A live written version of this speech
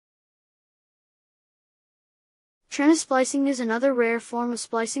tRNA splicing is another rare form of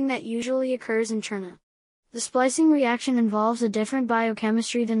splicing that usually occurs in tRNA. The splicing reaction involves a different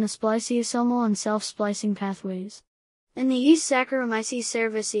biochemistry than the spliceosomal and self-splicing pathways. In the yeast Saccharomyces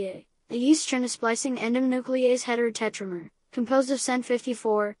cerevisiae, a yeast tRNA splicing endonuclease heterotetramer, composed of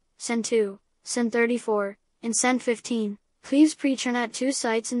SEN54, SEN2, SEN34, and SEN15, cleaves pre-tRNA at two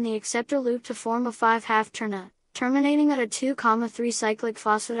sites in the acceptor loop to form a 5-half tRNA, terminating at a 2,3 cyclic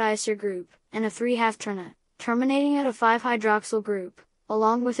phosphodiester group, and a 3-half tRNA, terminating at a 5-hydroxyl group,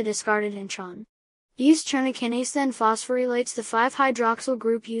 along with a discarded intron. Yeast tRNA kinase then phosphorylates the 5-hydroxyl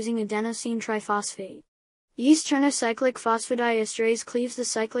group using adenosine triphosphate. Yeast tRNA cyclic phosphodiesterase cleaves the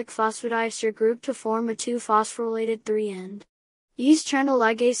cyclic phosphodiester group to form a 2-phosphorylated 3-end. Yeast tRNA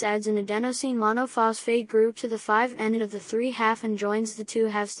ligase adds an adenosine monophosphate group to the 5-end of the 3-half and joins the 2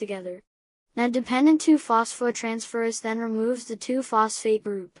 halves together. That dependent 2-phosphotransferase then removes the 2-phosphate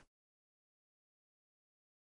group.